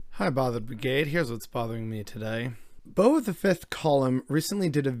Hi, Bothered Brigade. Here's what's bothering me today. Beau of the Fifth Column recently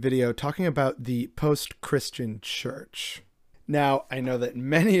did a video talking about the post-Christian church. Now, I know that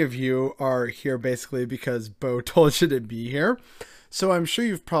many of you are here basically because Beau told you to be here, so I'm sure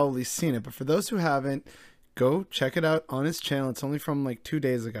you've probably seen it, but for those who haven't, go check it out on his channel. It's only from like 2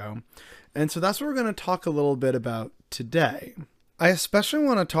 days ago. And so that's what we're going to talk a little bit about today. I especially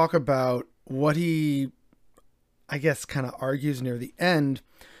want to talk about what he, I guess, kind of argues near the end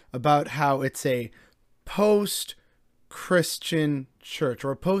about how it's a post-Christian church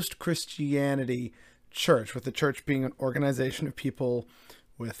or a post-Christianity church, with the church being an organization of people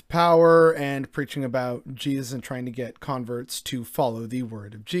with power and preaching about Jesus and trying to get converts to follow the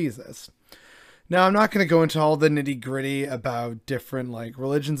word of Jesus. Now, I'm not going to go into all the nitty-gritty about different like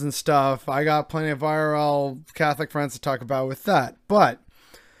religions and stuff. I got plenty of IRL Catholic friends to talk about with that. But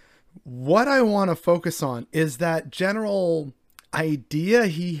what I want to focus on is that general idea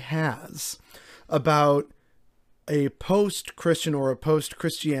he has about a post-Christian or a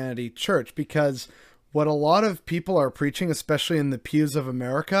post-Christianity church, because what a lot of people are preaching, especially in the pews of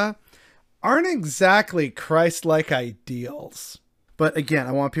America, aren't exactly Christ-like ideals. But again,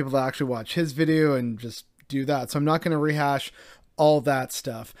 I want people to actually watch his video and just do that. So I'm not going to rehash all that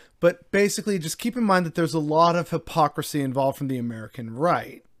stuff. But basically, just keep in mind that there's a lot of hypocrisy involved from the American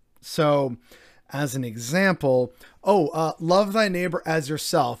right. So as an example, love thy neighbor as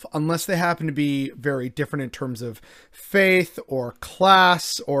yourself, unless they happen to be very different in terms of faith or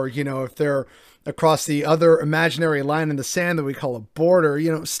class, or, you know, if they're across the other imaginary line in the sand that we call a border, you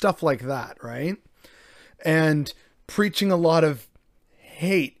know, stuff like that, right? And preaching a lot of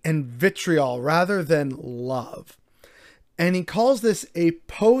hate and vitriol rather than love. And he calls this a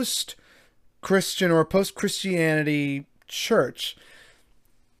post-Christian or post-Christianity church.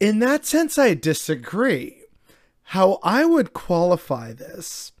 In that sense, I disagree. How I would qualify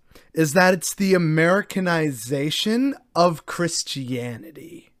this is that it's the Americanization of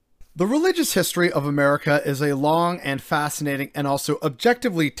Christianity. The religious history of America is a long and fascinating and also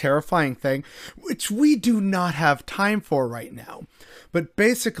objectively terrifying thing, which we do not have time for right now. But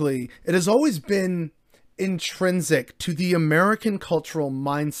basically, it has always been intrinsic to the American cultural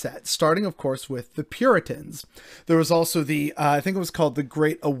mindset, starting, of course, with the Puritans. There was also the, I think it was called the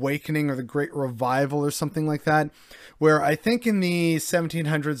Great Awakening or the Great Revival or something like that, where I think in the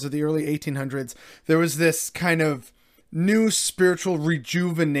 1700s or the early 1800s, there was this kind of new spiritual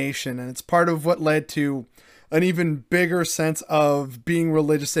rejuvenation, and it's part of what led to an even bigger sense of being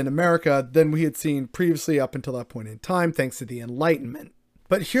religious in America than we had seen previously up until that point in time, thanks to the Enlightenment.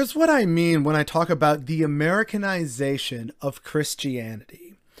 But here's what I mean when I talk about the Americanization of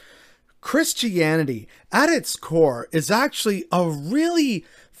Christianity. Christianity, at its core, is actually a really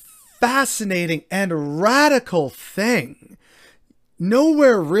fascinating and radical thing.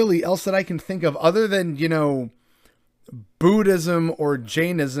 Nowhere really else that I can think of other than, you know, Buddhism or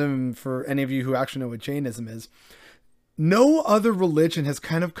Jainism, for any of you who actually know what Jainism is. No other religion has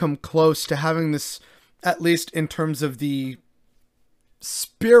kind of come close to having this, at least in terms of the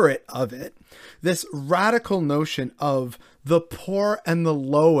spirit of it, this radical notion of the poor and the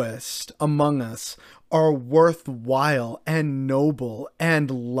lowest among us are worthwhile and noble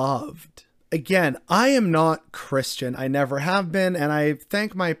and loved. Again, I am not Christian. I never have been, and I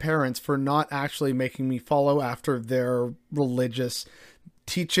thank my parents for not actually making me follow after their religious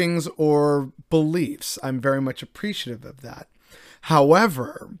teachings or beliefs. I'm very much appreciative of that.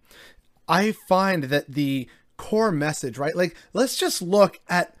 However, I find that the core message, right? Like, let's just look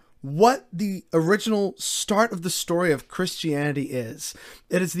at what the original start of the story of Christianity is.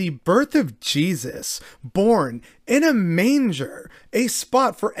 It is the birth of Jesus, born in a manger, a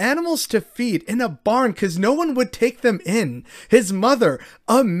spot for animals to feed in a barn because no one would take them in. His mother,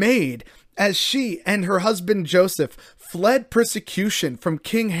 a maid, as she and her husband Joseph fled persecution from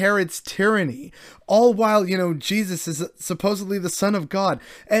King Herod's tyranny, all while, you know, Jesus is supposedly the Son of God.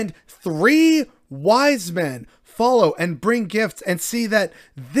 And 3 wise men follow and bring gifts and see that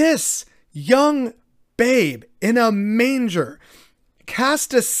this young babe in a manger,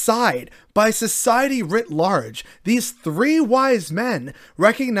 cast aside by society writ large, these 3 wise men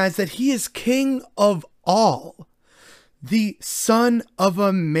recognize that he is king of all. The son of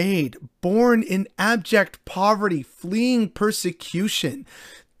a maid, born in abject poverty, fleeing persecution.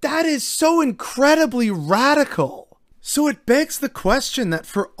 That is so incredibly radical. So it begs the question that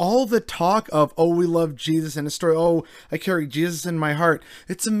for all the talk of, oh, we love Jesus and his story, oh, I carry Jesus in my heart,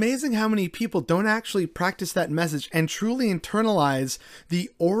 it's amazing how many people don't actually practice that message and truly internalize the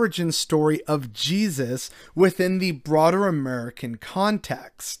origin story of Jesus within the broader American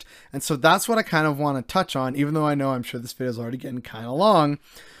context. And so that's what I kind of want to touch on, even though I know I'm sure this video is already getting kind of long.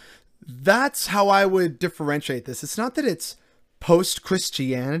 That's how I would differentiate this. It's not that it's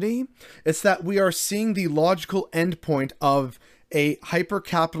post-Christianity, it's that we are seeing the logical endpoint of a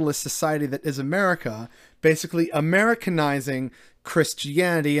hyper-capitalist society that is America, basically Americanizing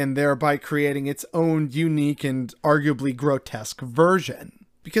Christianity and thereby creating its own unique and arguably grotesque version.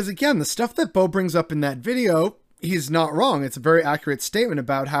 Because again, the stuff that Bo brings up in that video, he's not wrong. It's a very accurate statement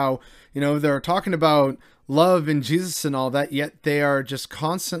about how, they're talking about love and Jesus and all that, yet they are just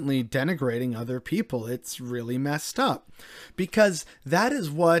constantly denigrating other people. It's really messed up, because that is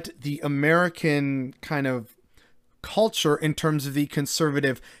what the American kind of culture in terms of the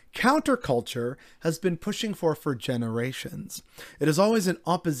conservative counterculture has been pushing for generations. It is always in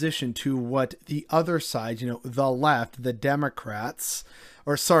opposition to what the other side, the left, the Democrats,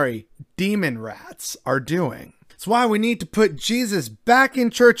 demon rats are doing. It's why we need to put Jesus back in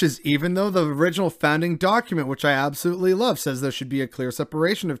churches, even though the original founding document, which I absolutely love, says there should be a clear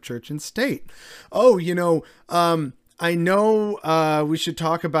separation of church and state. I know we should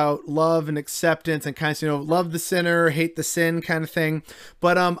talk about love and acceptance and kind of, love the sinner, hate the sin kind of thing.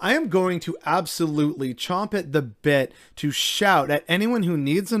 But I am going to absolutely chomp at the bit to shout at anyone who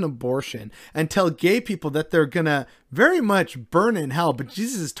needs an abortion and tell gay people that they're going to very much burn in hell, but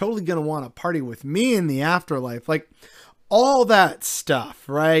Jesus is totally going to want to party with me in the afterlife. Like all that stuff,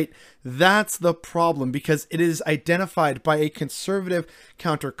 right? That's the problem, because it is identified by a conservative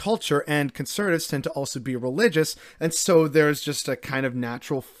counterculture, and conservatives tend to also be religious. And so there's just a kind of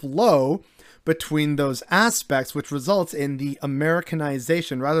natural flow between those aspects, which results in the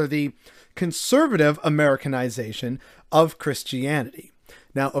Americanization, rather the conservative Americanization of Christianity.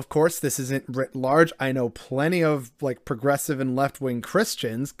 Now, of course, this isn't writ large. I know plenty of progressive and left-wing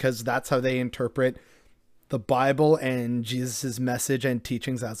Christians, because that's how they interpret the Bible and Jesus's message and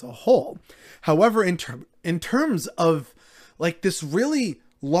teachings as a whole. However, in terms of this really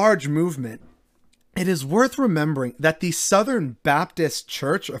large movement, it is worth remembering that the Southern Baptist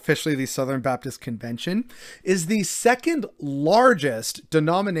Church, officially the Southern Baptist Convention, is the second largest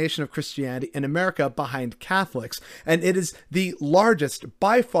denomination of Christianity in America behind Catholics, and it is the largest,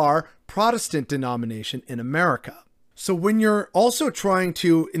 by far, Protestant denomination in America. So when you're also trying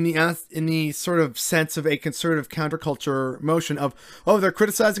to, in the sort of sense of a conservative counterculture motion of, they're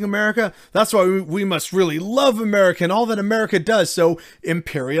criticizing America, that's why we must really love America and all that America does. So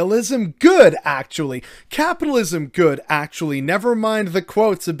imperialism, good, actually. Capitalism, good, actually. Never mind the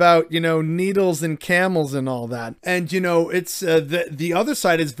quotes about, needles and camels and all that. And, it's the other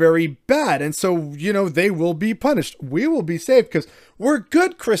side is very bad. And so, they will be punished. We will be saved because we're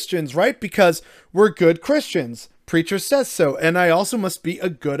good Christians, right? Because we're good Christians. Preacher says so, and I also must be a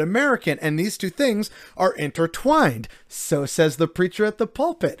good American, and these two things are intertwined. So says the preacher at the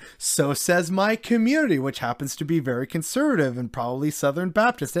pulpit. So says my community, which happens to be very conservative and probably Southern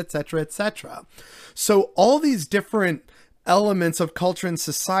Baptist, etc., etc. So all these different elements of culture and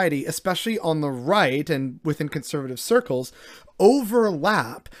society, especially on the right and within conservative circles,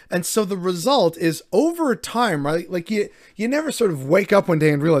 overlap. And so the result is, over time, right? You never sort of wake up one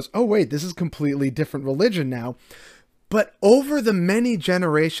day and realize, oh wait, this is completely different religion now. But over the many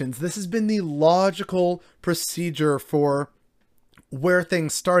generations, this has been the logical procedure for where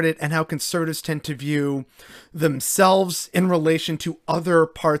things started and how conservatives tend to view themselves in relation to other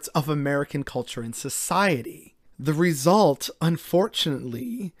parts of American culture and society. The result,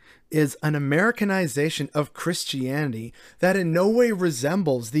 unfortunately, is an Americanization of Christianity that in no way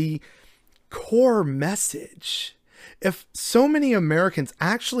resembles the core message. If so many Americans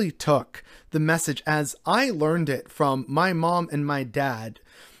actually took the message as I learned it from my mom and my dad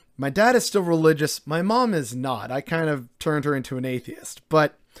is still religious, my mom is not. I kind of turned her into an atheist,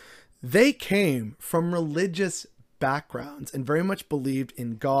 but they came from religious backgrounds and very much believed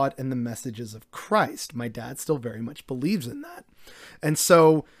in God and the messages of Christ. My dad still very much believes in that. And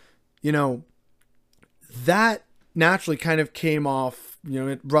so, that naturally kind of came off,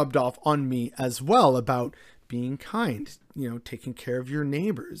 it rubbed off on me as well, about being kind, taking care of your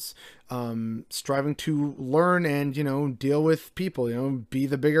neighbors, striving to learn and, deal with people, be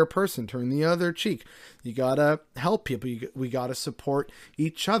the bigger person, turn the other cheek. You gotta help people. We gotta support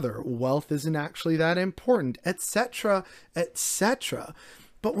each other. Wealth isn't actually that important, etc., etc.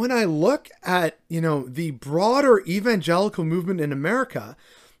 But when I look at, the broader evangelical movement in America,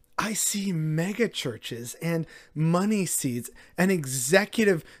 I see mega churches and money seeds and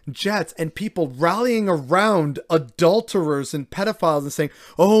executive jets and people rallying around adulterers and pedophiles and saying,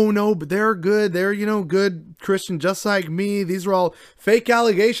 oh no, but they're good. They're, good Christian, just like me. These are all fake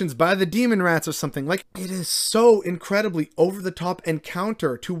allegations by the demon rats or something. Like, it is so incredibly over the top and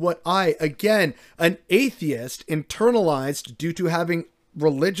counter to what I, again, an atheist, internalized due to having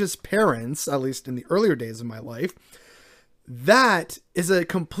religious parents, at least in the earlier days of my life, that is a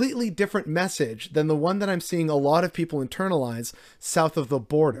completely different message than the one that I'm seeing a lot of people internalize south of the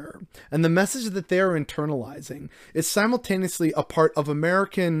border. And the message that they're internalizing is simultaneously a part of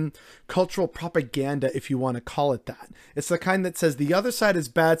American cultural propaganda, if you want to call it that. It's the kind that says the other side is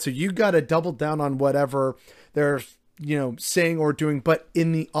bad, so you got to double down on whatever they're saying or doing, but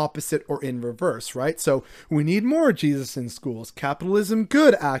in the opposite or in reverse, right? So we need more Jesus in schools. Capitalism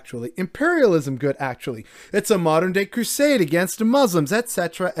good, actually. Imperialism good, actually. It's a modern day crusade against Muslims,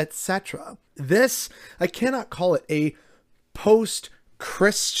 etc., etc. This, I cannot call it a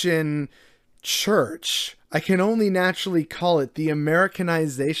post-Christian church. I can only naturally call it the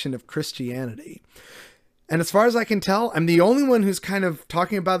Americanization of Christianity. And as far as I can tell, I'm the only one who's kind of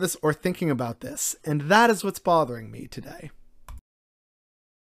talking about this or thinking about this. And that is what's bothering me today.